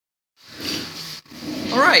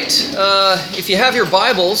right, if you have your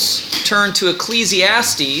Bibles, turn to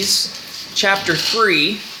Ecclesiastes chapter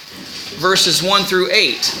 3, verses 1 through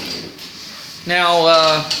 8.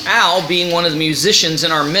 Now, Al, being one of the musicians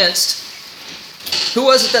in our midst, who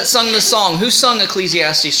was it that sung this song? Who sung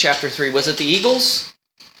Ecclesiastes chapter 3? Was it the Eagles?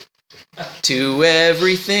 To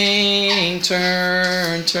everything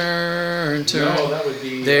turn, turn, turn. No, that would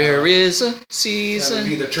be... There is a season. That would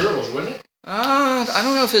be the Turtles, wouldn't it? I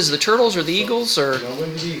don't know if it's the Turtles or the Eagles or... No, it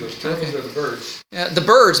wouldn't be the Eagles. Turtles are the Birds. Yeah, the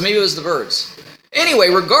Birds. Maybe it was the Birds. Anyway,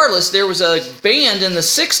 regardless, there was a band in the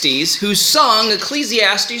 60s who sung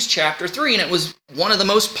Ecclesiastes chapter 3, and it was one of the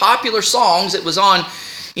most popular songs. It was on,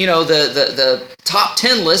 the top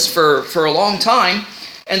 10 list for a long time.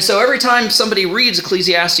 And so every time somebody reads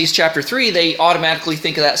Ecclesiastes chapter 3, they automatically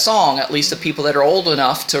think of that song, at least the people that are old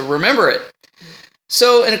enough to remember it.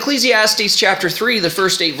 So in Ecclesiastes chapter 3, the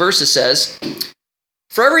first 8 verses says,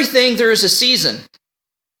 "For everything there is a season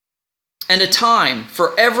and a time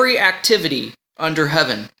for every activity under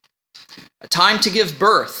heaven, a time to give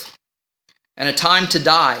birth and a time to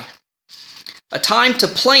die, a time to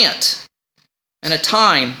plant and a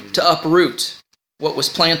time to uproot what was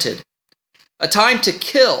planted, a time to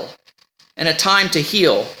kill and a time to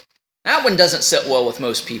heal." That one doesn't sit well with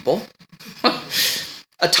most people.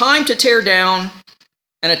 "A time to tear down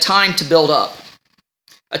and a time to build up,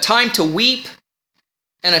 a time to weep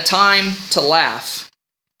and a time to laugh,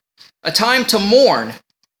 a time to mourn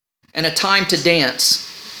and a time to dance,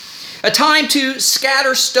 a time to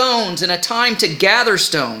scatter stones and a time to gather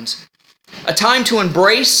stones, a time to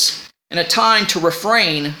embrace and a time to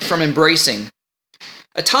refrain from embracing,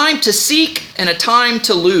 a time to seek and a time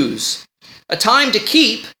to lose, a time to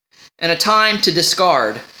keep and a time to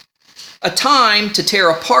discard, a time to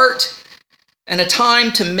tear apart and a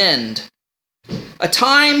time to mend, a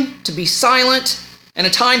time to be silent and a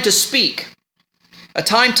time to speak, a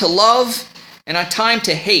time to love and a time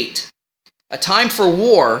to hate, a time for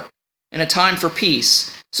war and a time for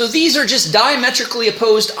peace." So these are just diametrically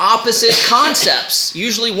opposed opposite concepts.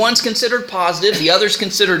 Usually one's considered positive, the other's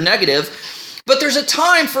considered negative, but there's a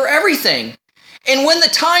time for everything. And when the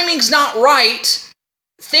timing's not right,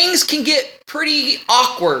 things can get pretty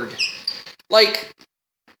awkward. Like,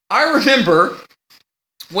 I remember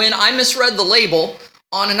when I misread the label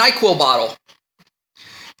on a NyQuil bottle.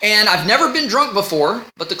 And I've never been drunk before,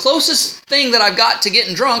 but the closest thing that I've got to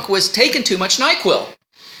getting drunk was taking too much NyQuil.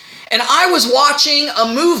 And I was watching a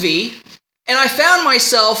movie, and I found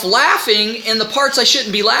myself laughing in the parts I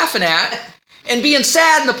shouldn't be laughing at, and being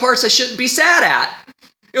sad in the parts I shouldn't be sad at.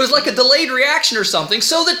 It was like a delayed reaction or something,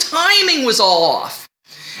 so the timing was all off.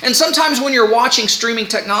 And sometimes when you're watching streaming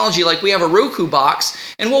technology, like we have a Roku box,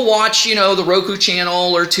 and we'll watch, the Roku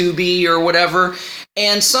channel or Tubi or whatever,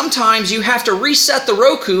 and sometimes you have to reset the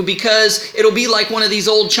Roku because it'll be like one of these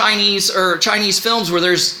old Chinese films where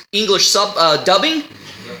there's English dubbing,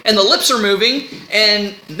 and the lips are moving,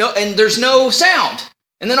 and there's no sound.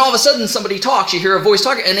 And then all of a sudden somebody talks, you hear a voice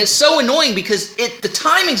talking, and it's so annoying because the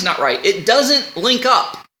timing's not right. It doesn't link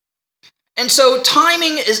up. And so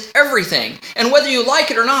timing is everything. And whether you like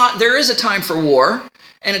it or not, there is a time for war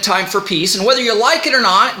and a time for peace. And whether you like it or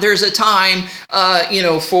not, there's a time,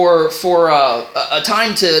 for a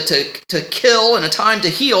time to kill and a time to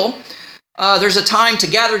heal. There's a time to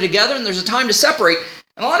gather together and there's a time to separate.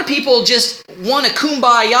 And a lot of people just want to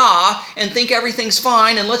kumbaya and think everything's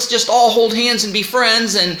fine and let's just all hold hands and be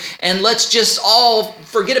friends and let's just all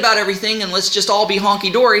forget about everything and let's just all be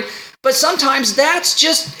honky-dory. But sometimes it's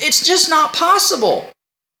just not possible.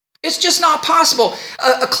 It's just not possible.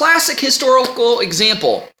 A classic historical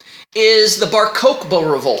example is the Bar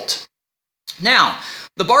Kokhba revolt. Now,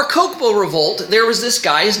 the Bar Kokhba revolt, there was this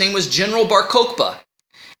guy, his name was General Bar Kokhba,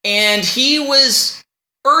 and he was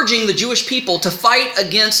urging the Jewish people to fight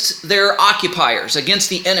against their occupiers, against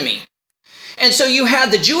the enemy. And so you had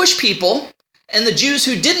the Jewish people and the Jews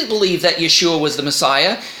who didn't believe that Yeshua was the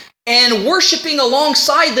Messiah, and worshiping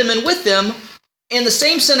alongside them and with them in the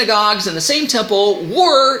same synagogues and the same temple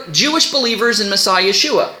were Jewish believers in Messiah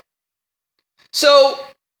Yeshua. So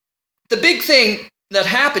the big thing that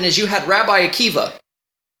happened is you had Rabbi Akiva.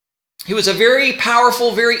 He was a very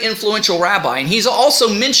powerful, very influential rabbi, and he's also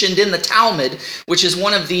mentioned in the Talmud, which is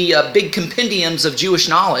one of the big compendiums of Jewish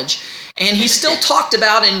knowledge, and he's still talked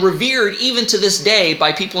about and revered even to this day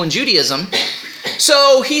by people in Judaism.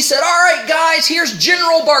 So he said, all right, guys, here's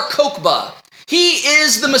General Bar Kokhba. He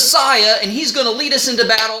is the Messiah, and he's going to lead us into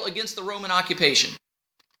battle against the Roman occupation.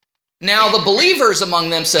 Now, the believers among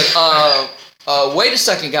them said, wait a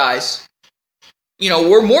second, guys.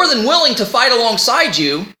 We're more than willing to fight alongside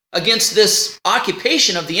you against this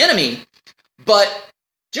occupation of the enemy, but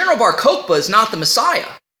General Bar Kokhba is not the Messiah.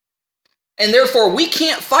 And therefore, we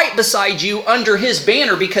can't fight beside you under his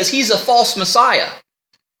banner because he's a false Messiah.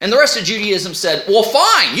 And the rest of Judaism said, well,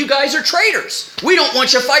 fine, you guys are traitors. We don't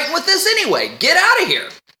want you fighting with this anyway. Get out of here.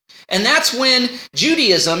 And that's when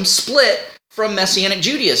Judaism split from Messianic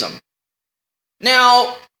Judaism.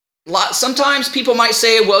 Now, sometimes people might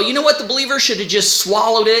say, well, you know what? The believers should have just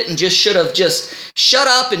swallowed it and just should have just shut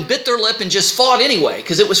up and bit their lip and just fought anyway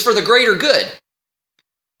because it was for the greater good.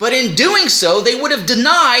 But in doing so, they would have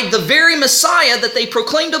denied the very Messiah that they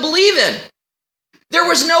proclaimed to believe in. There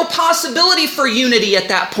was no possibility for unity at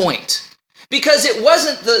that point because it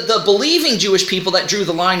wasn't the believing Jewish people that drew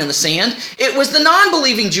the line in the sand. It was the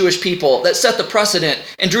non-believing Jewish people that set the precedent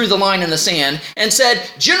and drew the line in the sand and said,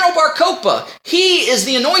 General Bar Kokhba, he is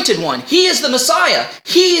the anointed one. He is the Messiah.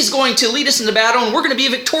 He is going to lead us into battle and we're going to be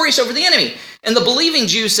victorious over the enemy. And the believing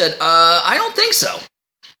Jews said, I don't think so.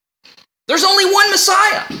 There's only one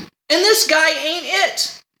Messiah, and this guy ain't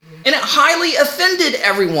it. And it highly offended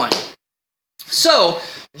everyone. So,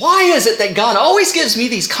 why is it that God always gives me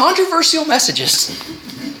these controversial messages?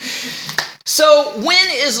 So, when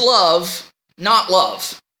is love not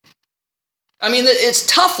love? I mean, it's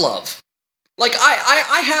tough love. Like,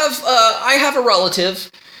 I have a relative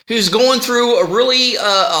who's going through a really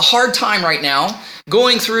a hard time right now,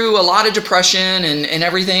 going through a lot of depression and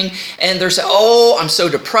everything, and they're saying, oh, I'm so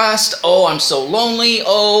depressed, oh, I'm so lonely,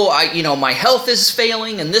 oh, my health is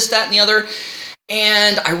failing, and this, that, and the other,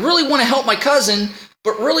 and I really want to help my cousin,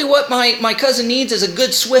 but really what my cousin needs is a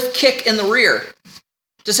good swift kick in the rear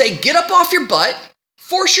to say, get up off your butt,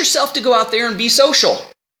 force yourself to go out there and be social.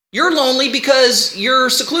 You're lonely because you're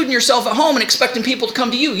secluding yourself at home and expecting people to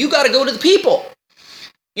come to you. You got to go to the people.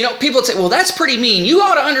 People would say, well, that's pretty mean. You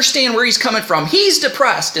ought to understand where he's coming from. He's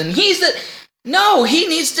depressed and No, he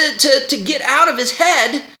needs to get out of his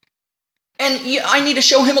head, and I need to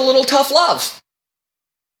show him a little tough love.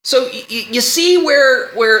 So you see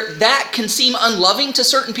where that can seem unloving to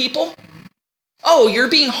certain people? Oh, you're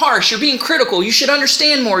being harsh. You're being critical. You should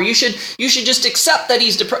understand more. You should just accept that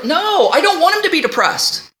he's depressed. No, I don't want him to be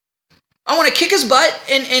depressed. I want to kick his butt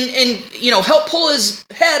and help pull his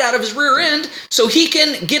head out of his rear end so he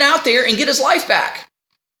can get out there and get his life back.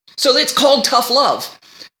 So it's called tough love.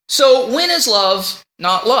 So when is love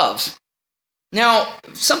not love? Now,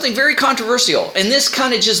 something very controversial, and this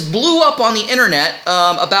kind of just blew up on the internet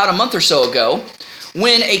about a month or so ago,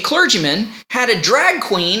 when a clergyman had a drag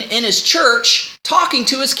queen in his church talking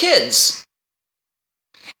to his kids.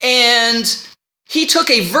 And he took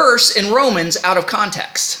a verse in Romans out of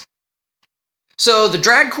context. So the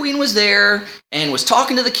drag queen was there and was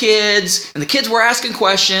talking to the kids, and the kids were asking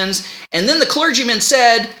questions, and then the clergyman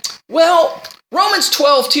said, well, Romans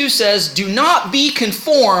 12:2 says, do not be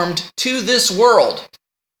conformed to this world.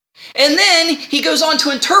 And then he goes on to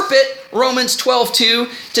interpret Romans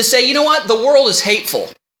 12:2 to say, you know what? The world is hateful.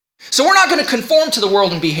 So we're not going to conform to the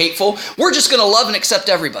world and be hateful. We're just going to love and accept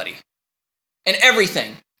everybody and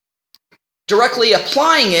everything. Directly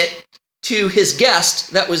applying it to his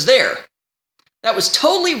guest that was there. That was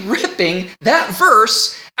totally ripping that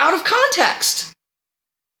verse out of context.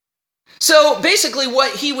 So basically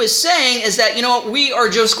what he was saying is that, we are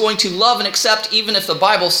just going to love and accept even if the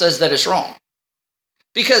Bible says that it's wrong.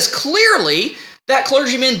 Because clearly that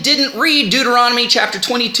clergyman didn't read Deuteronomy chapter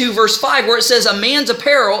 22 verse 5 where it says a man's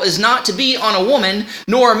apparel is not to be on a woman,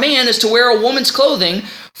 nor a man is to wear a woman's clothing,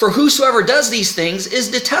 for whosoever does these things is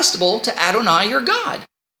detestable to Adonai your God.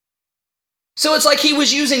 So it's like he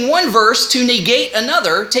was using one verse to negate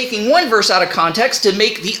another, taking one verse out of context to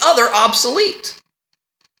make the other obsolete.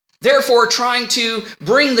 Therefore, trying to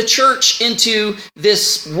bring the church into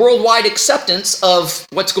this worldwide acceptance of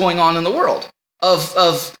what's going on in the world,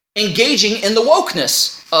 of engaging in the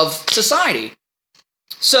wokeness of society.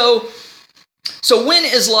 So when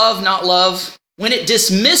is love not love? When it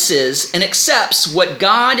dismisses and accepts what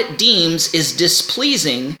God deems is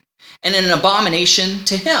displeasing and an abomination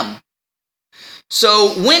to him. So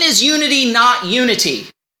when is unity not unity?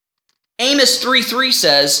 Amos 3:3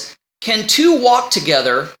 says, can two walk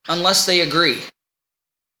together unless they agree?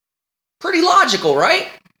 Pretty logical, right?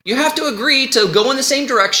 You have to agree to go in the same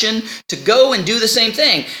direction, to go and do the same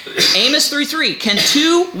thing. Amos 3:3, can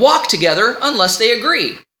two walk together unless they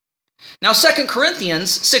agree? Now 2 Corinthians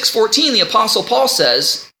 6:14, the Apostle Paul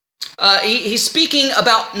says, he's speaking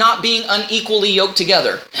about not being unequally yoked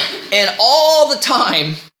together. And all the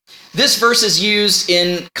time, this verse is used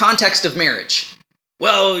in context of marriage.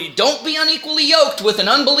 Well, don't be unequally yoked with an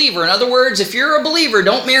unbeliever. In other words, if you're a believer,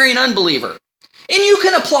 don't marry an unbeliever. And you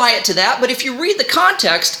can apply it to that, but if you read the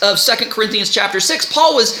context of 2 Corinthians chapter 6,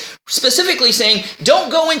 Paul was specifically saying,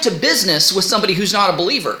 don't go into business with somebody who's not a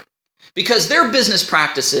believer, because their business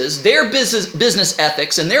practices, their business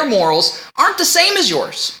ethics, and their morals aren't the same as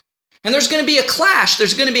yours. And there's going to be a clash,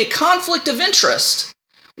 there's going to be a conflict of interest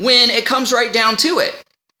when it comes right down to it.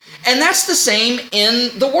 And that's the same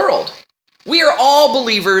in the world. We are all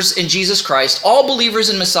believers in Jesus Christ, all believers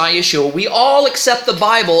in Messiah Yeshua. We all accept the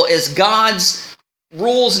Bible as God's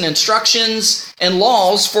rules and instructions and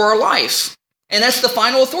laws for our life. And that's the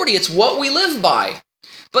final authority. It's what we live by.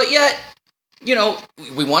 But yet,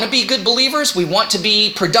 we want to be good believers. We want to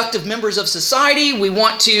be productive members of society. We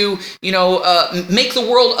want to, make the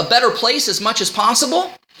world a better place as much as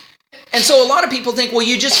possible. And so a lot of people think, well,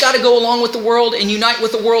 you just got to go along with the world and unite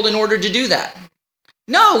with the world in order to do that.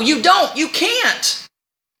 No, you don't. You can't.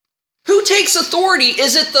 Who takes authority?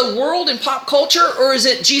 Is it the world and pop culture, or is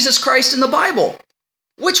it Jesus Christ in the Bible?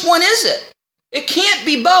 Which one is it? It can't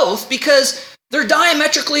be both, because they're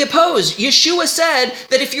diametrically opposed. Yeshua said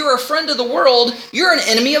that if you're a friend of the world, you're an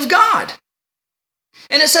enemy of God.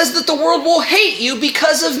 And it says that the world will hate you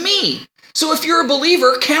because of me. So if you're a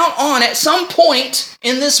believer, count on at some point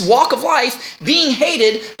in this walk of life being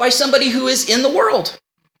hated by somebody who is in the world.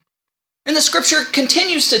 And the scripture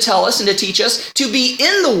continues to tell us and to teach us to be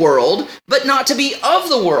in the world, but not to be of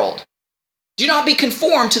the world. Do not be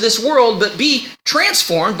conformed to this world, but be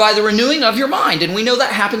transformed by the renewing of your mind. And we know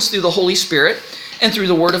that happens through the Holy Spirit and through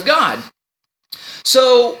the Word of God.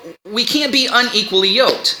 So we can't be unequally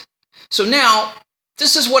yoked. So now,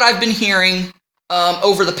 this is what I've been hearing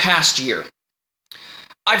over the past year.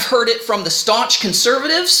 I've heard it from the staunch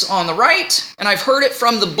conservatives on the right, and I've heard it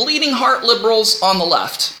from the bleeding heart liberals on the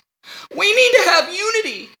left. We need to have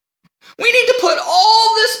unity. We need to put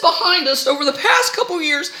all this behind us over the past couple of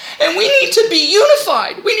years, and we need to be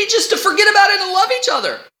unified. We need just to forget about it and love each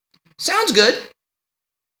other. Sounds good.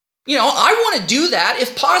 I want to do that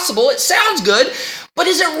if possible. It sounds good, but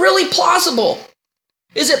is it really plausible?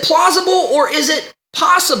 Is it plausible or is it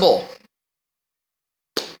possible?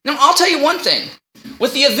 Now, I'll tell you one thing.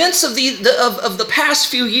 With the events of the past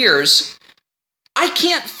few years, I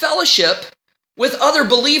can't fellowship with other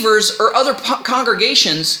believers or other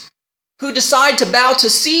congregations who decide to bow to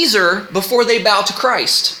Caesar before they bow to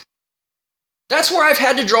Christ. That's where I've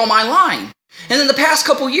had to draw my line. And in the past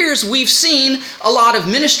couple years, we've seen a lot of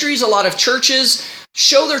ministries, a lot of churches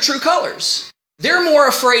show their true colors. They're more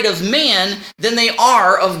afraid of man than they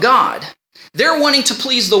are of God. They're wanting to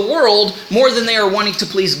please the world more than they are wanting to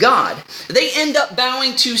please God. They end up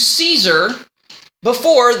bowing to Caesar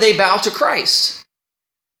before they bow to Christ.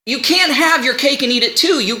 You can't have your cake and eat it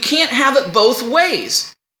too. You can't have it both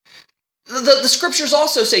ways. The scriptures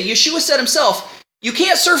also say, Yeshua said himself, you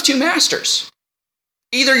can't serve two masters.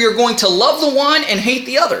 Either you're going to love the one and hate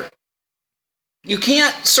the other. You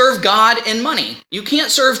can't serve God and money. You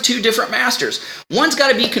can't serve two different masters. One's got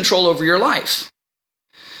to be control over your life.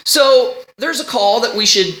 So there's a call that we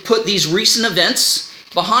should put these recent events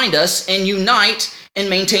behind us and unite and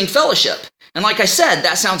maintain fellowship. And like I said,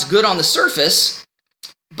 that sounds good on the surface,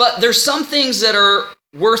 but there's some things that are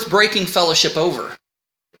worth breaking fellowship over.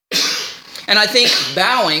 And I think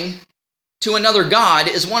bowing to another God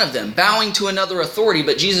is one of them. Bowing to another authority,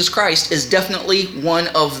 but Jesus Christ is definitely one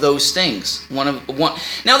of those things.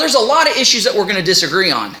 Now, there's a lot of issues that we're going to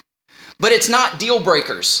disagree on, but it's not deal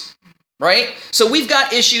breakers, right? So we've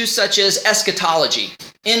got issues such as eschatology,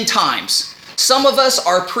 end times. Some of us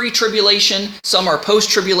are pre-tribulation, some are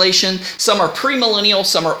post-tribulation, some are premillennial,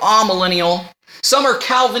 some are amillennial, some are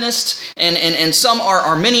Calvinist, and some are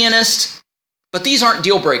Arminianist, but these aren't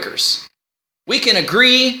deal breakers. We can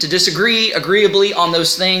agree to disagree agreeably on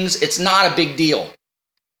those things. It's not a big deal.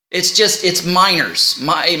 It's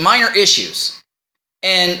minor issues.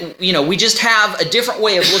 And, we just have a different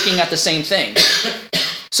way of looking at the same thing.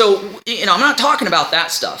 So, I'm not talking about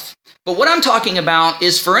that stuff. But what I'm talking about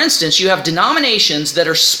is, for instance, you have denominations that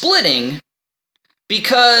are splitting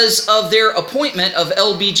because of their appointment of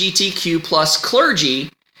LGBTQ plus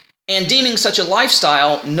clergy and deeming such a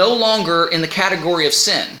lifestyle no longer in the category of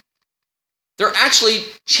sin. They're actually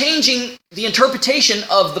changing the interpretation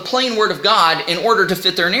of the plain word of God in order to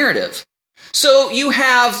fit their narrative. So you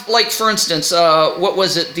have, like, for instance,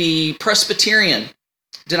 the Presbyterian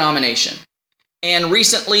denomination. And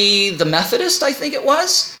recently the Methodist, I think it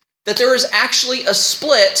was, that there is actually a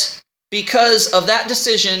split because of that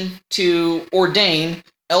decision to ordain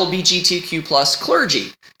LGBTQ plus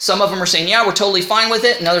clergy. Some of them are saying, yeah, we're totally fine with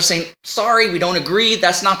it. And others saying, sorry, we don't agree.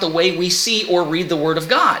 That's not the way we see or read the word of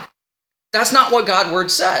God. That's not what God's word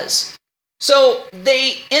says. So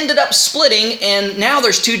they ended up splitting, and now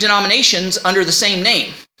there's two denominations under the same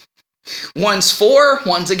name. One's for,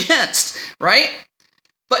 one's against, right?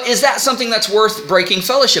 But is that something that's worth breaking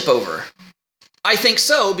fellowship over? I think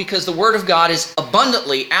so, because the Word of God is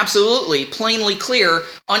abundantly, absolutely, plainly clear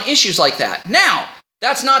on issues like that. Now,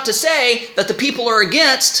 that's not to say that the people who are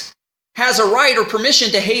against has a right or permission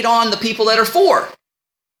to hate on the people that are for.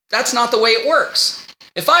 That's not the way it works.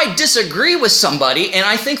 If I disagree with somebody and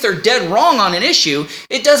I think they're dead wrong on an issue,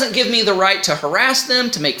 it doesn't give me the right to harass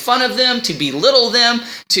them, to make fun of them, to belittle them,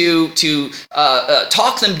 to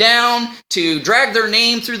talk them down, to drag their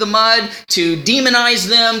name through the mud, to demonize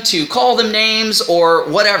them, to call them names or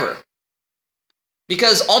whatever.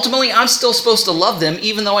 Because ultimately, I'm still supposed to love them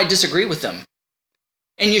even though I disagree with them.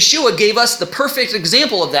 And Yeshua gave us the perfect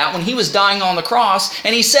example of that when he was dying on the cross.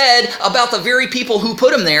 And he said about the very people who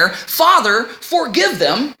put him there, "Father, forgive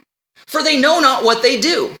them, for they know not what they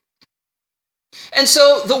do." And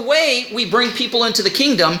so the way we bring people into the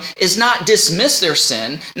kingdom is not dismiss their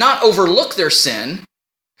sin, not overlook their sin,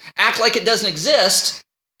 act like it doesn't exist,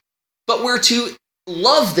 but we're to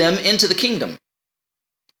love them into the kingdom.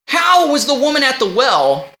 How was the woman at the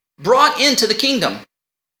well brought into the kingdom?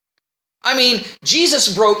 I mean,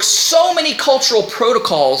 Jesus broke so many cultural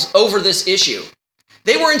protocols over this issue.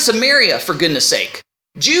 They were in Samaria, for goodness sake.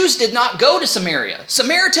 Jews did not go to Samaria.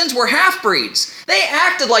 Samaritans were half-breeds. They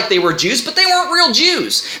acted like they were Jews, but they weren't real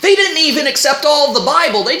Jews. They didn't even accept all of the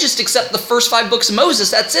Bible. They just accept the first 5 books of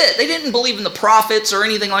Moses. That's it. They didn't believe in the prophets or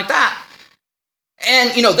anything like that.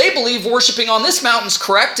 And, they believe worshiping on this mountain's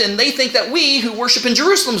correct, and they think that we who worship in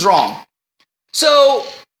Jerusalem's wrong. So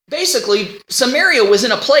basically, Samaria was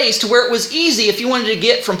in a place to where it was easy. If you wanted to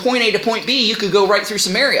get from point A to point B, you could go right through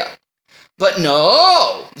Samaria. But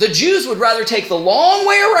no, the Jews would rather take the long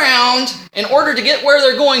way around in order to get where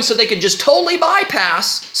they're going so they could just totally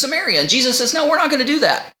bypass Samaria. And Jesus says, no, we're not going to do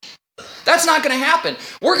that. That's not going to happen.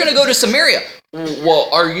 We're going to go to Samaria. Well,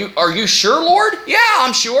 are you sure, Lord? Yeah,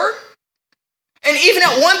 I'm sure. And even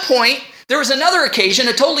at one point, there was another occasion,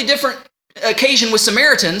 a totally different occasion with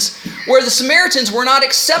Samaritans, where the Samaritans were not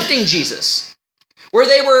accepting Jesus, where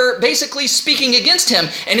they were basically speaking against him.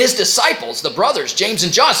 And his disciples, the brothers, James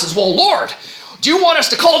and John, says, well, Lord, do you want us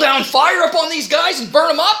to call down fire upon these guys and burn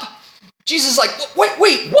them up? Jesus is like,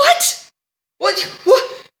 wait, what?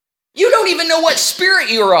 What? You don't even know what spirit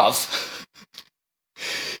you're of.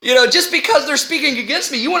 Just because they're speaking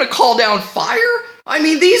against me, you want to call down fire? I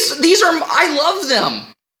mean, these are, I love them.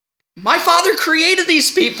 My Father created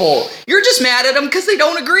these people. You're just mad at them because they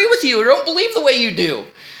don't agree with you or don't believe the way you do.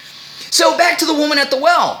 So back to the woman at the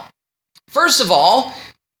well. First of all,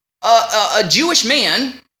 a Jewish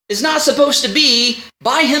man is not supposed to be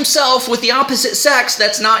by himself with the opposite sex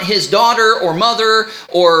that's not his daughter or mother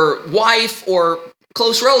or wife or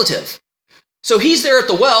close relative. So he's there at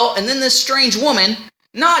the well, and then this strange woman,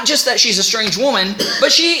 not just that she's a strange woman,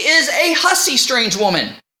 but she is a hussy strange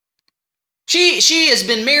woman. She has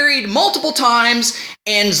been married multiple times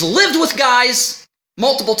and lived with guys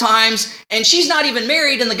multiple times, and she's not even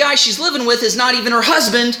married, and the guy she's living with is not even her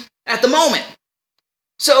husband at the moment.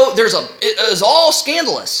 So it was all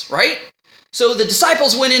scandalous, right? So the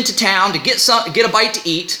disciples went into town to get a bite to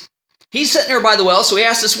eat. He's sitting there by the well, so he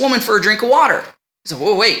asked this woman for a drink of water. He said,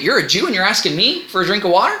 whoa, wait, you're a Jew and you're asking me for a drink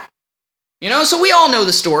of water? So we all know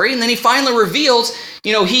the story, and then he finally reveals,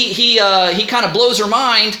 he kind of blows her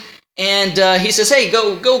mind. And he says, hey,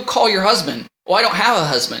 go call your husband. Well, I don't have a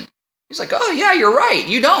husband. He's like, oh, yeah, you're right.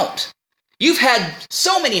 You don't. You've had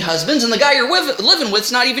so many husbands, and the guy you're living with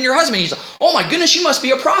is not even your husband. He's like, oh, my goodness, you must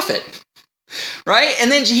be a prophet. Right?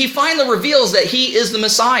 And then he finally reveals that he is the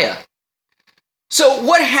Messiah. So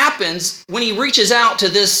what happens when he reaches out to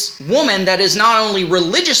this woman that is not only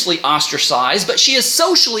religiously ostracized, but she is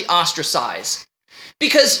socially ostracized?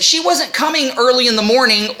 Because she wasn't coming early in the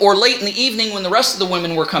morning or late in the evening when the rest of the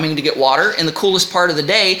women were coming to get water in the coolest part of the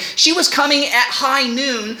day. She was coming at high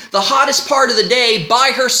noon, the hottest part of the day,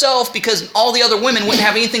 by herself because all the other women wouldn't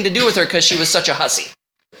have anything to do with her because she was such a hussy.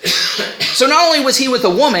 So not only was he with a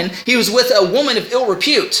woman, he was with a woman of ill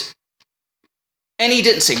repute. And he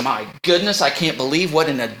didn't say, my goodness, I can't believe what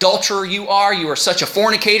an adulterer you are. You are such a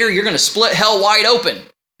fornicator. You're going to split hell wide open.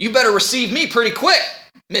 You better receive me pretty quick,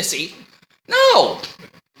 missy. No,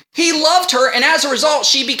 he loved her, and as a result,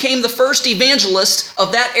 she became the first evangelist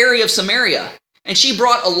of that area of Samaria. And she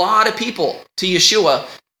brought a lot of people to Yeshua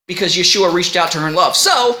because Yeshua reached out to her in love.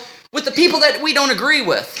 So, with the people that we don't agree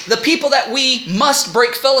with, the people that we must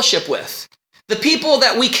break fellowship with, the people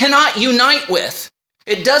that we cannot unite with,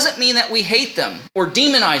 it doesn't mean that we hate them or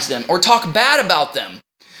demonize them or talk bad about them.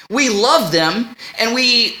 We love them, and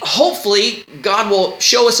hopefully, God will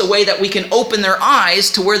show us a way that we can open their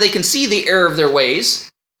eyes to where they can see the error of their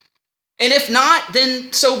ways. And if not,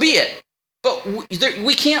 then so be it. But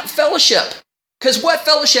we can't fellowship, because what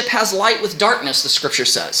fellowship has light with darkness, the scripture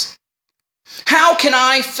says? How can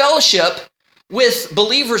I fellowship with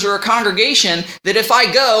believers or a congregation that if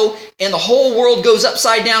I go and the whole world goes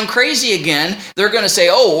upside down crazy again, they're going to say,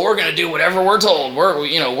 "Oh, we're going to do whatever we're told.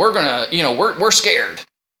 We're scared."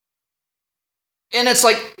 And it's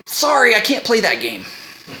like, sorry, I can't play that game.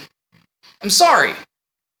 I'm sorry.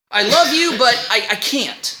 I love you, but I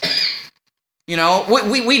can't.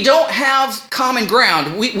 We don't have common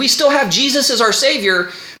ground. We still have Jesus as our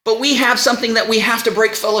Savior, but we have something that we have to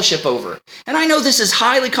break fellowship over. And I know this is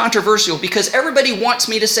highly controversial because everybody wants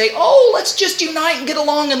me to say, "Oh, let's just unite and get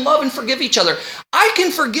along and love and forgive each other." I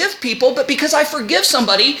can forgive people, but because I forgive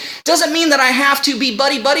somebody doesn't mean that I have to be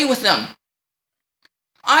buddy-buddy with them.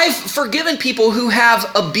 I've forgiven people who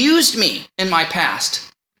have abused me in my past,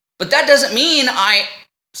 but that doesn't mean I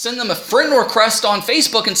send them a friend request on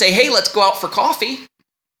Facebook and say, "Hey, let's go out for coffee,"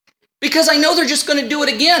 because I know they're just going to do it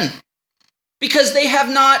again. Because they have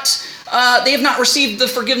not received the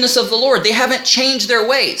forgiveness of the Lord. They haven't changed their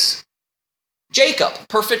ways. Jacob,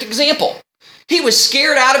 perfect example. He was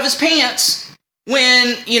scared out of his pants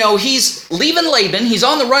when, he's leaving Laban. He's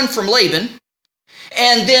on the run from Laban.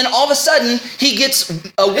 And then all of a sudden, he gets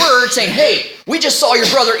a word saying, "Hey, we just saw your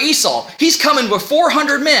brother Esau. He's coming with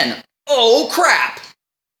 400 men. Oh, crap."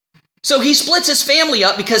 So he splits his family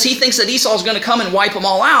up because he thinks that Esau's going to come and wipe them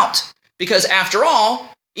all out. Because after all,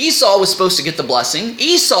 Esau was supposed to get the blessing.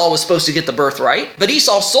 Esau was supposed to get the birthright, but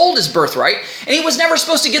Esau sold his birthright, and he was never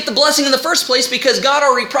supposed to get the blessing in the first place because God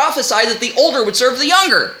already prophesied that the older would serve the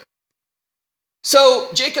younger. So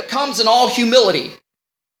Jacob comes in all humility,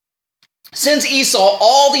 sends Esau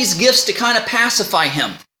all these gifts to kind of pacify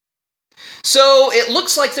him. So it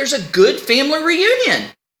looks like there's a good family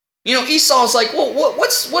reunion. Esau's like, "Well,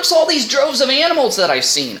 what's all these droves of animals that I've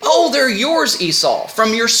seen?" "Oh, they're yours, Esau,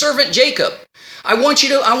 from your servant Jacob. I want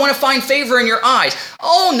to find favor in your eyes."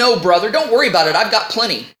 "Oh, no, brother, don't worry about it. I've got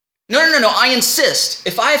plenty." No, I insist.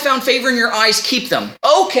 If I have found favor in your eyes, keep them."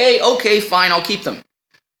 Okay, fine, I'll keep them.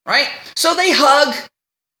 Right? So they hug,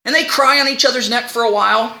 and they cry on each other's neck for a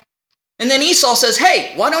while. And then Esau says,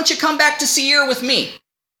 "Hey, why don't you come back to Seir with me?"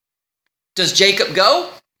 Does Jacob go?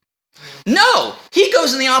 No, he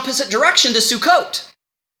goes in the opposite direction to Sukkot.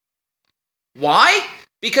 Why?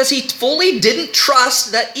 Because he fully didn't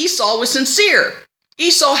trust that Esau was sincere.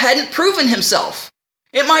 Esau hadn't proven himself.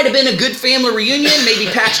 It might have been a good family reunion, maybe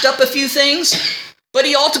patched up a few things, but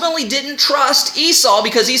he ultimately didn't trust Esau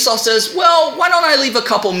because Esau says, "Well, why don't I leave a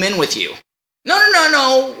couple men with you?" No,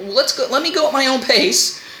 let me go at my own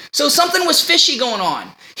pace. So something was fishy going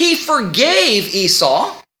on. He forgave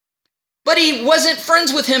Esau, but he wasn't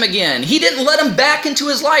friends with him again. He didn't let him back into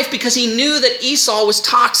his life because he knew that Esau was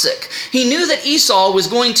toxic. He knew that Esau was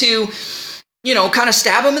going to, kind of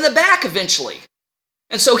stab him in the back eventually.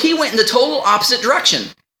 And so he went in the total opposite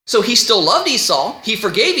direction. So he still loved Esau. He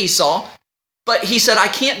forgave Esau, but he said, "I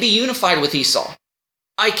can't be unified with Esau.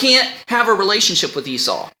 I can't have a relationship with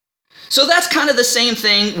Esau." So that's kind of the same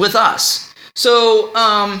thing with us. So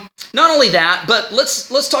not only that, but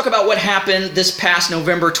let's talk about what happened this past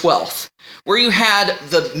November 12th, where you had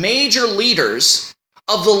the major leaders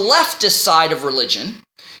of the leftist side of religion.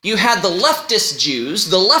 You had the leftist Jews,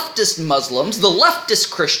 the leftist Muslims, the leftist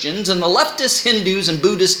Christians, and the leftist Hindus and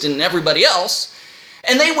Buddhists and everybody else.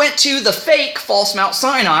 And they went to the fake false Mount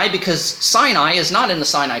Sinai because Sinai is not in the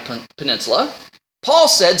Sinai Peninsula. Paul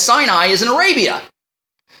said Sinai is in Arabia.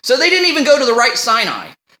 So they didn't even go to the right Sinai.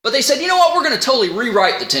 But they said, "You know what, we're going to totally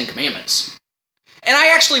rewrite the Ten Commandments." And I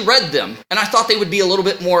actually read them, and I thought they would be a little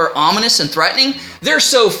bit more ominous and threatening. They're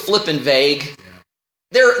so flippin' vague.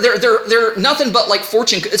 They're nothing but like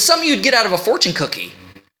it's something you'd get out of a fortune cookie.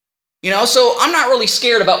 So I'm not really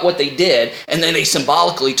scared about what they did. And then they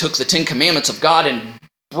symbolically took the 10 Commandments of God and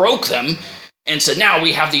broke them and said, "Now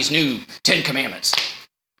we have these new 10 Commandments."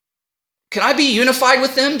 Can I be unified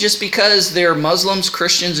with them just because they're Muslims,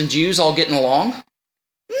 Christians, and Jews all getting along?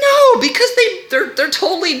 No, because they're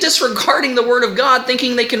totally disregarding the Word of God,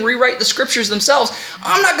 thinking they can rewrite the Scriptures themselves.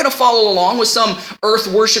 I'm not going to follow along with some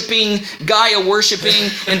earth-worshiping, Gaia-worshiping,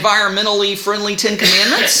 environmentally friendly 10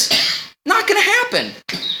 Commandments. Not going to happen.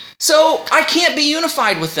 So I can't be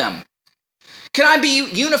unified with them. Can I be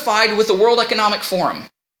unified with the World Economic Forum?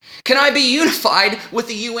 Can I be unified with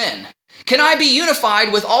the UN? Can I be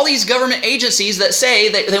unified with all these government agencies that say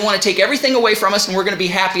that they want to take everything away from us and we're going to be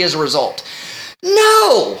happy as a result?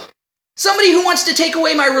 No! Somebody who wants to take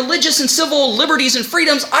away my religious and civil liberties and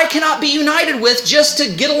freedoms, I cannot be united with just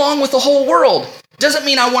to get along with the whole world. Doesn't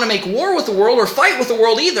mean I want to make war with the world or fight with the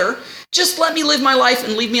world either. Just let me live my life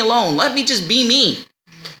and leave me alone. Let me just be me,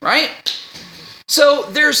 right? So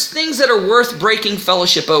there's things that are worth breaking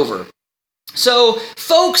fellowship over. So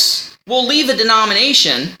folks will leave a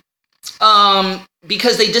denomination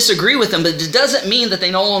because they disagree with them, but it doesn't mean that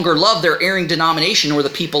they no longer love their erring denomination or the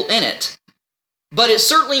people in it. But it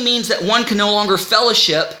certainly means that one can no longer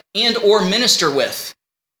fellowship and or minister with.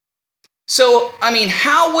 So, I mean,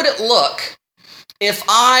 how would it look if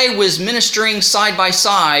I was ministering side by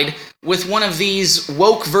side with one of these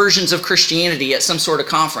woke versions of Christianity at some sort of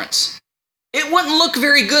conference? It wouldn't look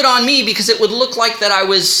very good on me because it would look like that I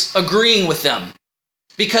was agreeing with them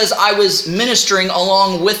because I was ministering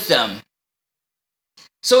along with them.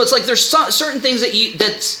 So it's like there's certain things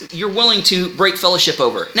that you're willing to break fellowship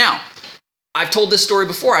over. Now, I've told this story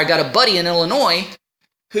before. I got a buddy in Illinois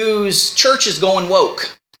whose church is going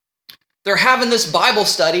woke. They're having this Bible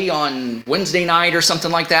study on Wednesday night or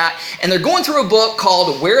something like that, and they're going through a book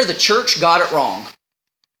called Where the Church Got It Wrong.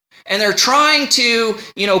 And they're trying to,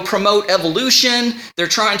 promote evolution. They're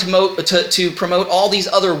trying to promote all these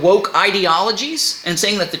other woke ideologies and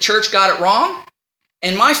saying that the church got it wrong.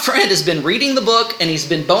 And my friend has been reading the book, and he's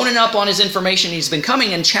been boning up on his information. He's been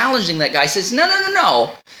coming and challenging that guy. He says,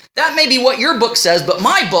 no. That may be what your book says, but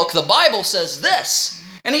my book, the Bible, says this.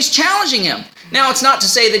 And he's challenging him. Now, it's not to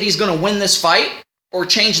say that he's going to win this fight or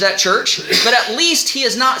change that church, but at least he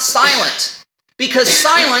is not silent, because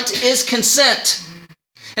silent is consent.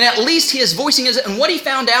 And at least he is voicing his. And what he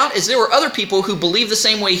found out is there were other people who believe the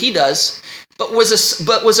same way he does, but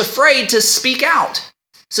was afraid to speak out.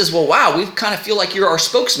 Says, well, wow, we kind of feel like you're our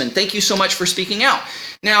spokesman. Thank you so much for speaking out.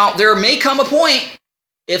 Now, there may come a point,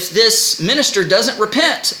 if this minister doesn't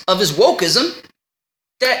repent of his wokeism,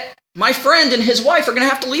 that my friend and his wife are going to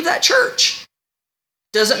have to leave that church.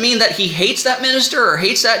 Doesn't mean that he hates that minister or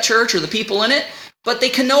hates that church or the people in it, but they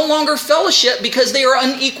can no longer fellowship because they are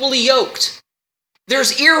unequally yoked.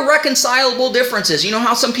 There's irreconcilable differences. You know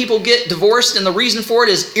how some people get divorced and the reason for it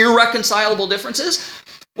is irreconcilable differences?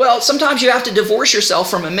 Well, sometimes you have to divorce yourself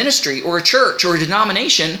from a ministry or a church or a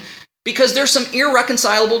denomination because there's some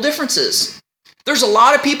irreconcilable differences. There's a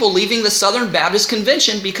lot of people leaving the Southern Baptist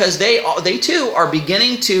Convention because they too are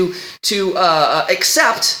beginning to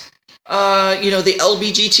accept the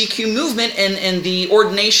LGBTQ movement and the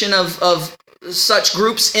ordination of such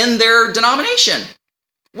groups in their denomination,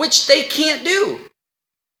 which they can't do.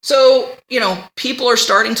 So, people are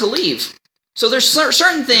starting to leave. So there's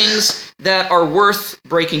certain things that are worth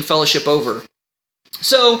breaking fellowship over.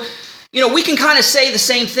 So, we can kind of say the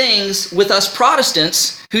same things with us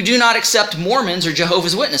Protestants who do not accept Mormons or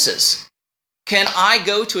Jehovah's Witnesses. Can I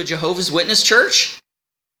go to a Jehovah's Witness church?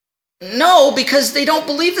 No, because they don't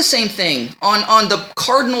believe the same thing on the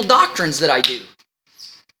cardinal doctrines that I do.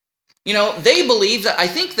 They believe that, I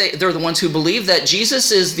think they're the ones who believe that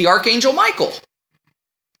Jesus is the Archangel Michael.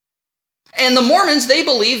 And the Mormons, they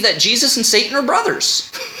believe that Jesus and Satan are brothers.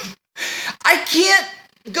 I can't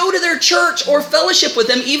go to their church or fellowship with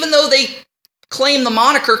them even though they claim the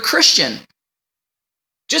moniker Christian.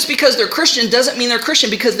 Just because they're Christian doesn't mean they're Christian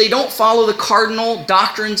because they don't follow the cardinal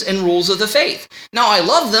doctrines and rules of the faith. Now, I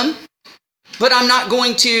love them, but I'm not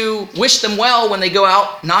going to wish them well when they go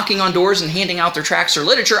out knocking on doors and handing out their tracts or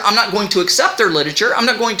literature. I'm not going to accept their literature. I'm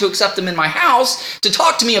not going to accept them in my house to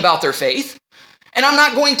talk to me about their faith. And I'm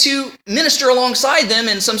not going to minister alongside them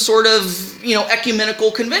in some sort of,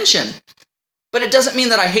 ecumenical convention. But it doesn't mean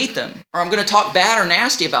that I hate them or I'm going to talk bad or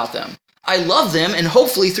nasty about them. I love them, and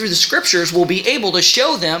hopefully through the scriptures we'll be able to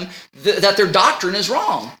show them that their doctrine is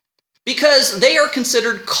wrong. Because they are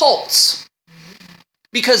considered cults.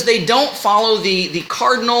 Because they don't follow the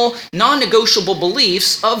cardinal, non-negotiable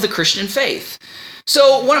beliefs of the Christian faith.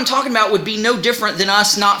 So what I'm talking about would be no different than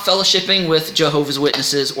us not fellowshipping with Jehovah's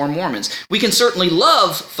Witnesses or Mormons. We can certainly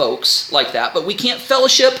love folks like that, but we can't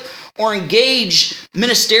fellowship or engage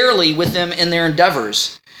ministerially with them in their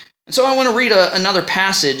endeavors. And so I want to read another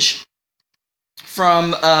passage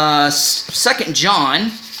from 2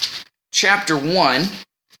 John chapter 1.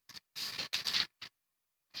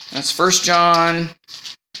 That's 1 John.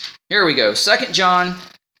 Here we go. 2 John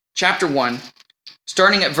chapter 1,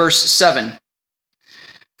 starting at verse 7.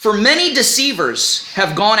 For many deceivers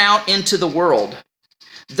have gone out into the world,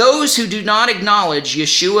 those who do not acknowledge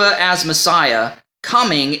Yeshua as Messiah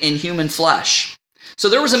coming in human flesh. So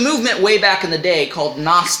there was a movement way back in the day called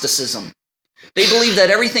Gnosticism. They believed that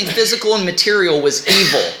everything physical and material was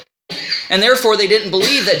evil. And therefore they didn't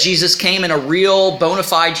believe that Jesus came in a real bona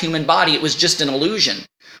fide human body. It was just an illusion.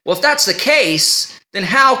 Well, if that's the case, then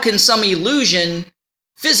how can some illusion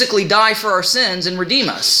physically die for our sins and redeem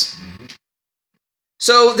us?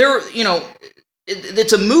 So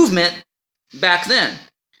it's a movement back then.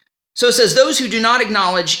 So it says, those who do not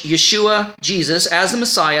acknowledge Yeshua, Jesus, as the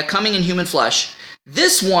Messiah coming in human flesh,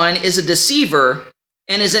 this one is a deceiver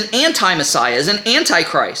and is an anti-Messiah, is an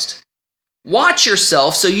antichrist. Watch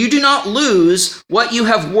yourself so you do not lose what you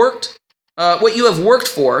have worked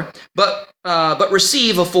for, but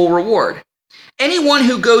receive a full reward. Anyone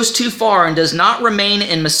who goes too far and does not remain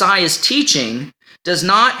in Messiah's teaching does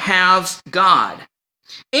not have God.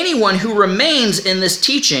 Anyone who remains in this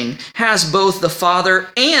teaching has both the Father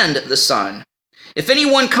and the Son. If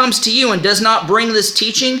anyone comes to you and does not bring this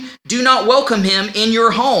teaching, do not welcome him in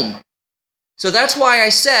your home. So that's why I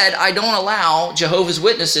said I don't allow Jehovah's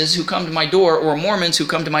Witnesses who come to my door or Mormons who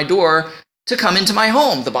come to my door to come into my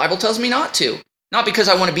home. The Bible tells me not to. Not because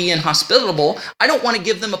I want to be inhospitable. I don't want to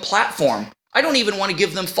give them a platform. I don't even want to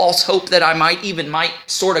give them false hope that I might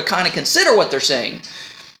sort of kind of consider what they're saying.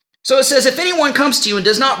 So it says, if anyone comes to you and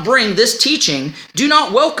does not bring this teaching, do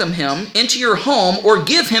not welcome him into your home or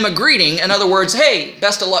give him a greeting. In other words, hey,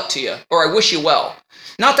 best of luck to you, or I wish you well.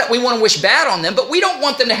 Not that we want to wish bad on them, but we don't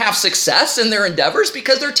want them to have success in their endeavors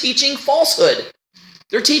because they're teaching falsehood.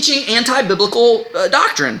 They're teaching anti-biblical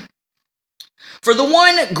doctrine. For the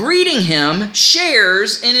one greeting him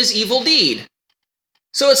shares in his evil deed.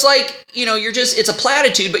 So it's like, it's a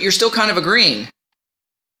platitude, but you're still kind of agreeing.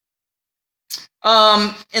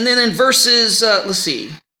 And then in verses, let's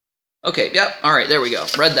see. Okay, yep, all right, there we go.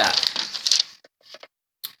 Read that.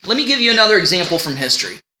 Let me give you another example from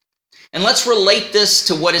history. And let's relate this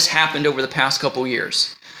to what has happened over the past couple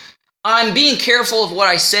years. I'm being careful of what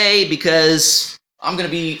I say because I'm going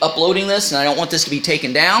to be uploading this and I don't want this to be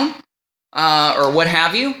taken down or what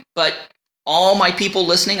have you. But all my people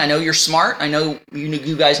listening, I know you're smart. I know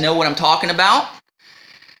you guys know what I'm talking about.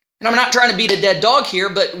 And I'm not trying to beat a dead dog here,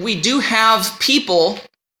 but we do have people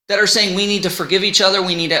that are saying we need to forgive each other.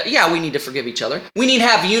 We need to forgive each other. We need to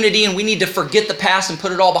have unity and we need to forget the past and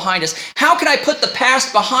put it all behind us. How can I put the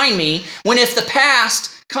past behind me when if the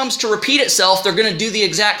past comes to repeat itself, they're going to do the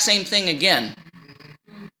exact same thing again?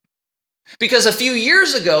 Because a few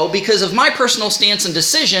years ago, because of my personal stance and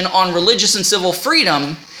decision on religious and civil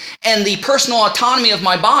freedom and the personal autonomy of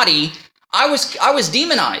my body, I was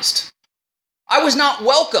demonized. I was not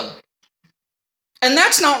welcome. And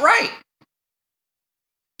that's not right.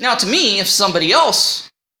 Now, to me, if somebody else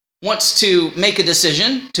wants to make a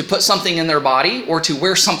decision to put something in their body or to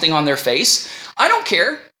wear something on their face, I don't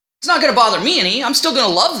care. It's not going to bother me any. I'm still going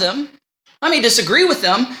to love them. I may disagree with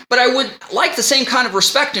them, but I would like the same kind of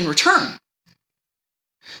respect in return.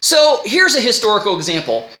 So here's a historical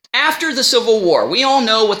example. After the Civil War, we all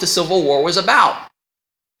know what the Civil War was about.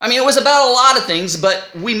 I mean, it was about a lot of things, but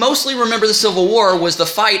we mostly remember the Civil War was the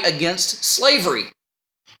fight against slavery.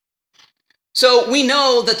 So we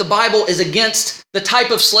know that the Bible is against the type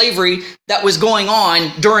of slavery that was going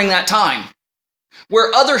on during that time,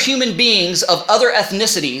 where other human beings of other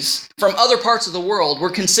ethnicities from other parts of the world were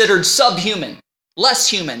considered subhuman, less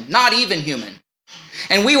human, not even human.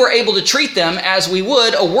 And we were able to treat them as we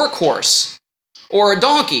would a workhorse or a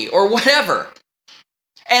donkey or whatever.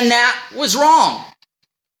 And that was wrong.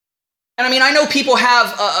 And I mean, I know people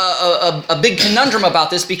have a big conundrum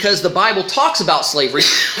about this because the Bible talks about slavery,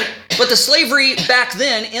 but the slavery back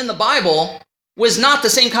then in the Bible was not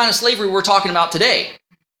the same kind of slavery we're talking about today.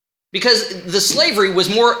 Because the slavery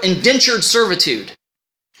was more indentured servitude.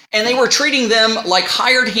 And they were treating them like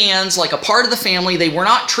hired hands, like a part of the family. They were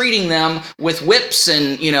not treating them with whips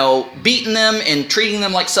and, beating them and treating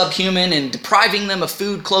them like subhuman and depriving them of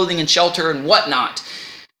food, clothing, and shelter and whatnot.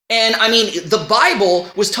 And I mean, the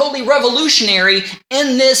Bible was totally revolutionary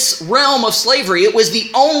in this realm of slavery. It was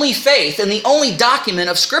the only faith and the only document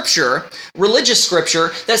of scripture, religious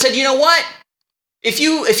scripture, that said, you know what? If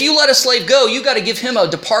you let a slave go, you got to give him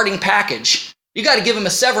a departing package. You got to give him a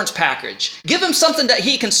severance package. Give him something that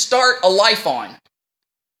he can start a life on.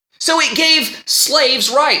 So it gave slaves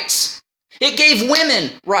rights. It gave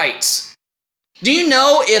women rights. Do you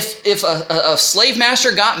know if a slave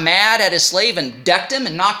master got mad at his slave and decked him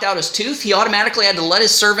and knocked out his tooth, he automatically had to let his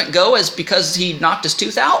servant go because he knocked his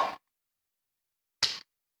tooth out?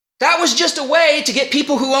 That was just a way to get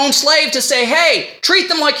people who own slaves to say, hey, treat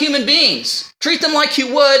them like human beings. Treat them like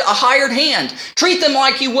you would a hired hand. Treat them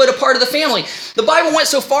like you would a part of the family. The Bible went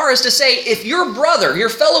so far as to say, if your brother, your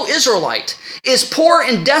fellow Israelite, is poor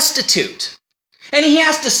and destitute, and he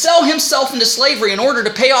has to sell himself into slavery in order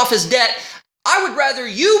to pay off his debt, I would rather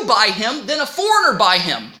you buy him than a foreigner buy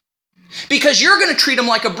him. because you're going to treat him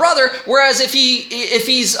like a brother, whereas if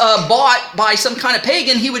he's bought by some kind of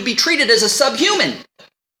pagan, he would be treated as a subhuman.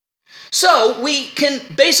 So we can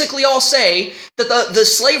basically all say that the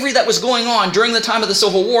slavery that was going on during the time of the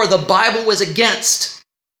Civil War, the Bible was against.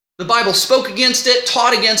 The Bible spoke against it,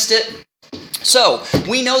 taught against it. So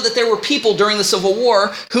we know that there were people during the Civil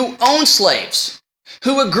War who owned slaves,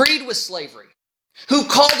 who agreed with slavery, who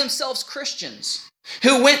called themselves Christians,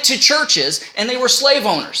 who went to churches, and they were slave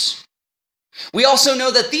owners. We also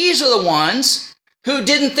know that these are the ones who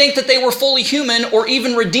didn't think that they were fully human or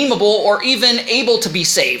even redeemable or even able to be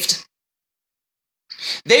saved.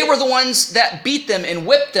 They were the ones that beat them and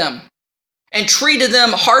whipped them and treated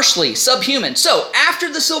them harshly, subhuman. So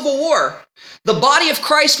after the Civil War, the body of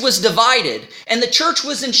Christ was divided and the church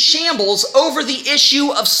was in shambles over the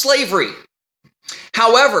issue of slavery.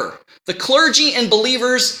 However, the clergy and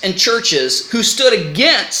believers and churches who stood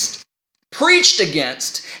against, preached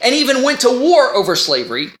against, and even went to war over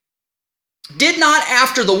slavery did not,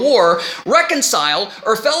 after the war, reconcile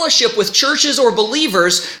or fellowship with churches or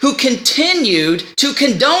believers who continued to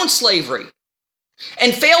condone slavery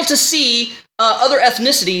and failed to see other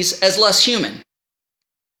ethnicities as less human.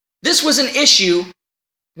 This was an issue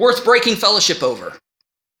worth breaking fellowship over.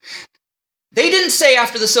 They didn't say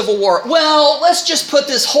after the Civil War, well, let's just put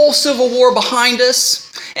this whole Civil War behind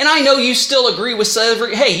us. And I know you still agree with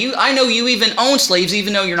slavery. Hey, I know you even own slaves,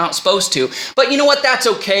 even though you're not supposed to. But you know what? That's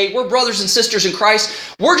okay. We're brothers and sisters in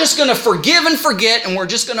Christ. We're just going to forgive and forget, and we're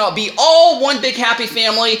just going to be all one big happy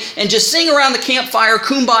family and just sing around the campfire,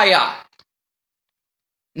 kumbaya.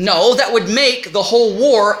 No, that would make the whole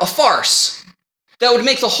war a farce. That would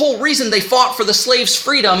make the whole reason they fought for the slaves'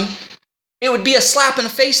 freedom, it would be a slap in the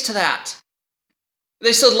face to that.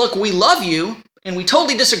 They said, look, we love you, and we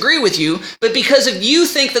totally disagree with you, but because if you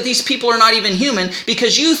think that these people are not even human,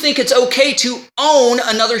 because you think it's okay to own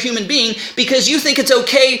another human being, because you think it's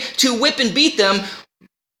okay to whip and beat them,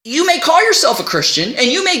 you may call yourself a Christian, and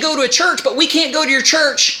you may go to a church, but we can't go to your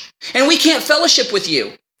church, and we can't fellowship with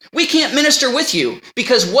you. We can't minister with you,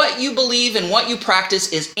 because what you believe and what you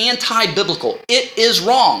practice is anti-biblical. It is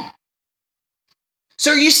wrong.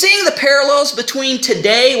 So are you seeing the parallels between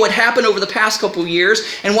today, what happened over the past couple of years,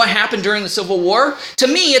 and what happened during the Civil War? To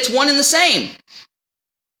me, it's one and the same.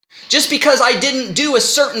 Just because I didn't do a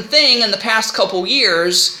certain thing in the past couple of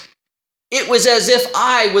years, it was as if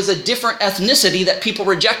I was a different ethnicity that people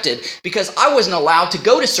rejected, because I wasn't allowed to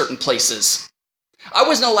go to certain places. I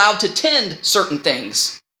wasn't allowed to tend certain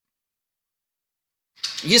things.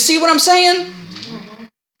 You see what I'm saying?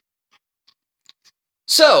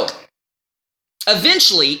 So,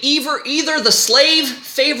 eventually, either the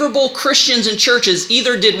slave-favorable Christians and churches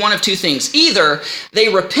either did one of two things. Either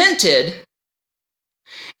they repented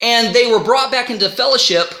and they were brought back into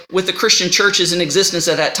fellowship with the Christian churches in existence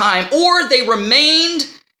at that time, or they remained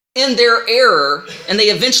in their error and they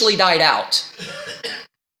eventually died out.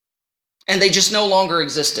 And they just no longer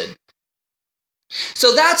existed.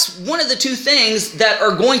 So that's one of the two things that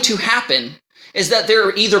are going to happen, is that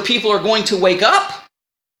either people are going to wake up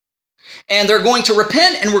and they're going to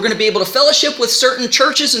repent, and we're going to be able to fellowship with certain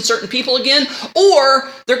churches and certain people again, or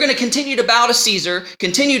they're going to continue to bow to Caesar,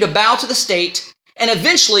 continue to bow to the state, and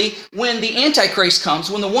eventually, when the Antichrist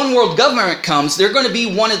comes, when the one world government comes, they're going to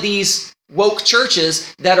be one of these woke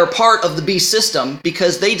churches that are part of the beast system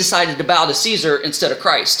because they decided to bow to Caesar instead of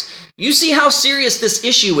Christ. You see how serious this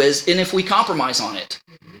issue is, and if we compromise on it.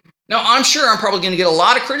 Now, I'm sure I'm probably going to get a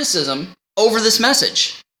lot of criticism over this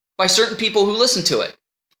message by certain people who listen to it.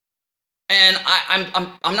 And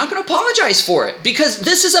I'm not going to apologize for it, because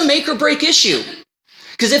this is a make or break issue.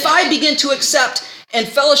 Because if I begin to accept and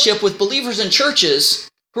fellowship with believers in churches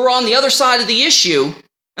who are on the other side of the issue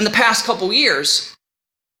in the past couple years,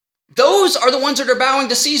 those are the ones that are bowing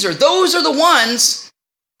to Caesar. Those are the ones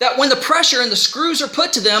that when the pressure and the screws are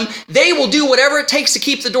put to them, they will do whatever it takes to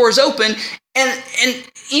keep the doors open and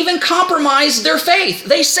even compromise their faith.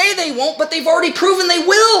 They say they won't, but they've already proven they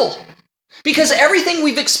will. Because everything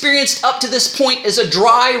we've experienced up to this point is a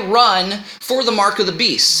dry run for the mark of the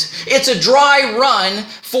beast. It's a dry run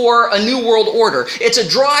for a new world order. It's a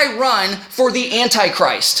dry run for the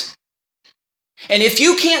Antichrist. And if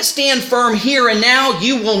you can't stand firm here and now,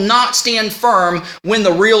 you will not stand firm when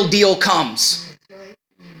the real deal comes.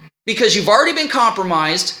 Because you've already been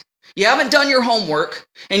compromised, you haven't done your homework,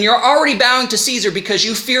 and you're already bowing to Caesar because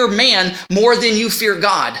you fear man more than you fear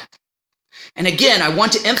God. And again, I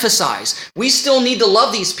want to emphasize, we still need to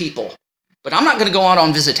love these people, but I'm not going to go out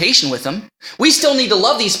on visitation with them. We still need to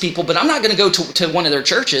love these people, but I'm not going to go to one of their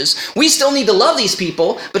churches. We still need to love these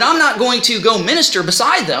people, but I'm not going to go minister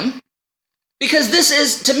beside them. Because this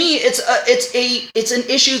is, to me, it's an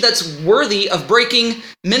issue that's worthy of breaking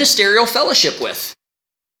ministerial fellowship with.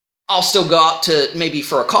 I'll still go out to maybe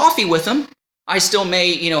for a coffee with them. I still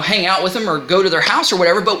may, hang out with them or go to their house or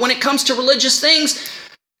whatever. But when it comes to religious things,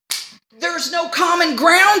 there's no common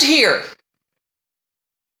ground here.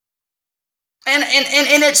 And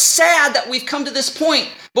it's sad that we've come to this point.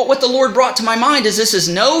 But what the Lord brought to my mind is this is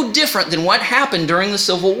no different than what happened during the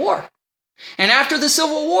Civil War. And after the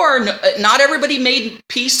Civil War, not everybody made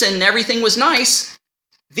peace and everything was nice.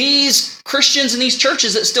 These Christians and these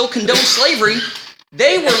churches that still condone slavery,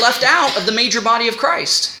 they were left out of the major body of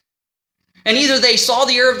Christ. And either they saw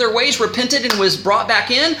the error of their ways, repented, and was brought back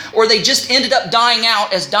in, or they just ended up dying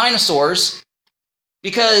out as dinosaurs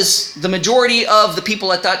because the majority of the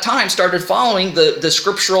people at that time started following what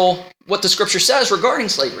the scripture says regarding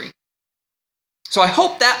slavery. So I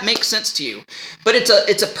hope that makes sense to you. But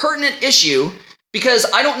it's a pertinent issue because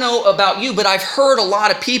I don't know about you, but I've heard a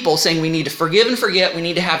lot of people saying we need to forgive and forget, we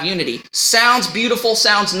need to have unity. Sounds beautiful,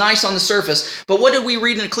 sounds nice on the surface, but what did we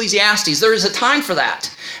read in Ecclesiastes? There is a time for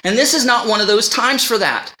that. And this is not one of those times for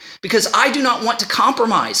that because I do not want to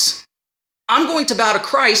compromise. I'm going to bow to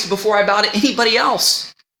Christ before I bow to anybody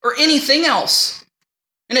else or anything else.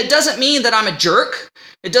 And it doesn't mean that I'm a jerk.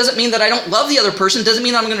 It doesn't mean that I don't love the other person. It doesn't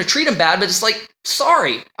mean that I'm going to treat them bad, but it's like,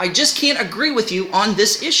 sorry, I just can't agree with you on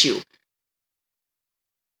this issue.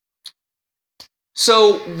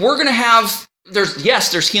 So we're going to have,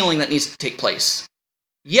 there's healing that needs to take place.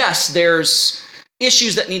 Yes, there's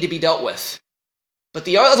issues that need to be dealt with. But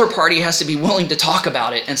the other party has to be willing to talk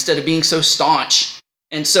about it instead of being so staunch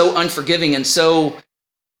and so unforgiving and so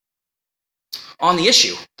on the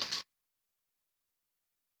issue.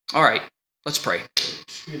 All right, let's pray.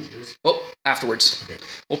 Oh, afterwards. Okay.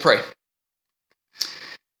 We'll pray.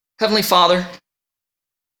 Heavenly Father,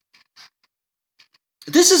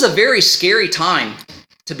 this is a very scary time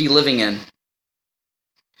to be living in.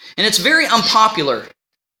 And it's very unpopular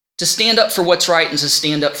to stand up for what's right and to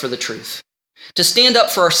stand up for the truth. To stand up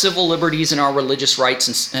for our civil liberties and our religious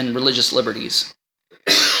rights and religious liberties.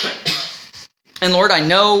 And Lord, I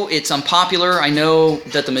know it's unpopular. I know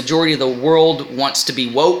that the majority of the world wants to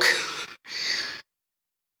be woke.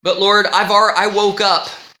 But Lord, I woke up.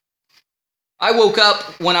 I woke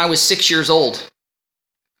up when I was 6 years old.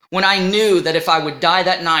 When I knew that if I would die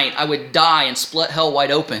that night, I would die and split hell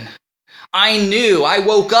wide open. I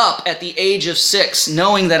woke up at the age of 6,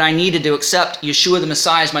 knowing that I needed to accept Yeshua the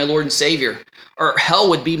Messiah as my Lord and Savior, or hell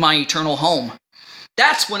would be my eternal home.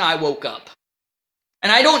 That's when I woke up.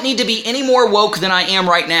 And I don't need to be any more woke than I am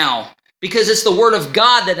right now, because it's the Word of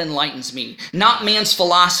God that enlightens me, not man's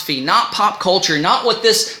philosophy, not pop culture, not what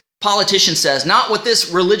this politician says, not what this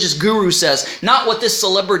religious guru says, not what this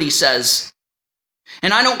celebrity says.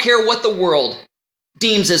 And I don't care what the world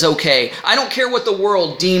deems as okay. I don't care what the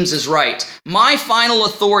world deems as right. My final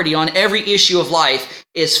authority on every issue of life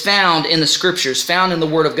is found in the Scriptures, found in the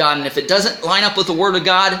Word of God. And if it doesn't line up with the Word of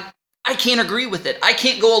God, I can't agree with it. I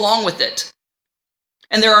can't go along with it.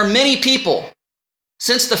 And there are many people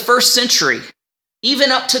since the first century,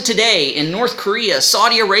 even up to today in North Korea,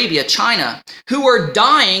 Saudi Arabia, China, who are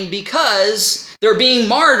dying because they're being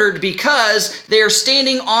martyred because they are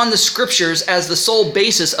standing on the Scriptures as the sole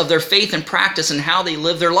basis of their faith and practice and how they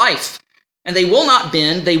live their life. And they will not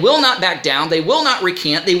bend, they will not back down, they will not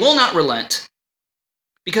recant, they will not relent.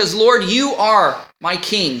 Because, Lord, you are my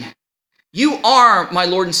King. You are my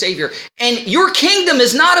Lord and Savior. And your kingdom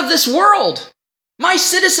is not of this world. My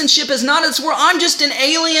citizenship is not of this world. I'm just an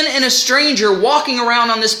alien and a stranger walking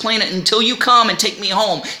around on this planet until you come and take me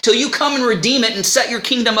home, till you come and redeem it and set your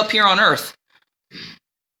kingdom up here on earth.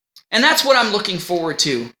 And that's what I'm looking forward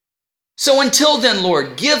to. So until then,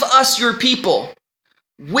 Lord, give us, your people,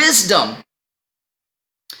 wisdom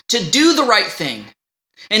to do the right thing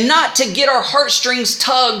and not to get our heartstrings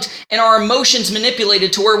tugged and our emotions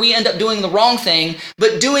manipulated to where we end up doing the wrong thing,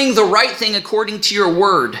 but doing the right thing according to your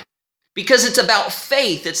word. Because it's about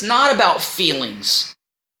faith. It's not about feelings.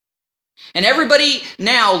 And everybody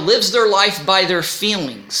now lives their life by their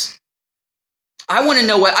feelings. I want to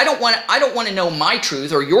know what I don't want to know my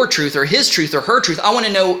truth or your truth or his truth or her truth. I want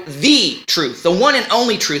to know the truth, the one and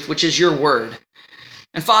only truth, which is your word.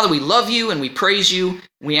 And Father, we love you and we praise you.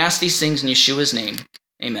 We ask these things in Yeshua's name.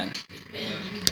 Amen. Amen.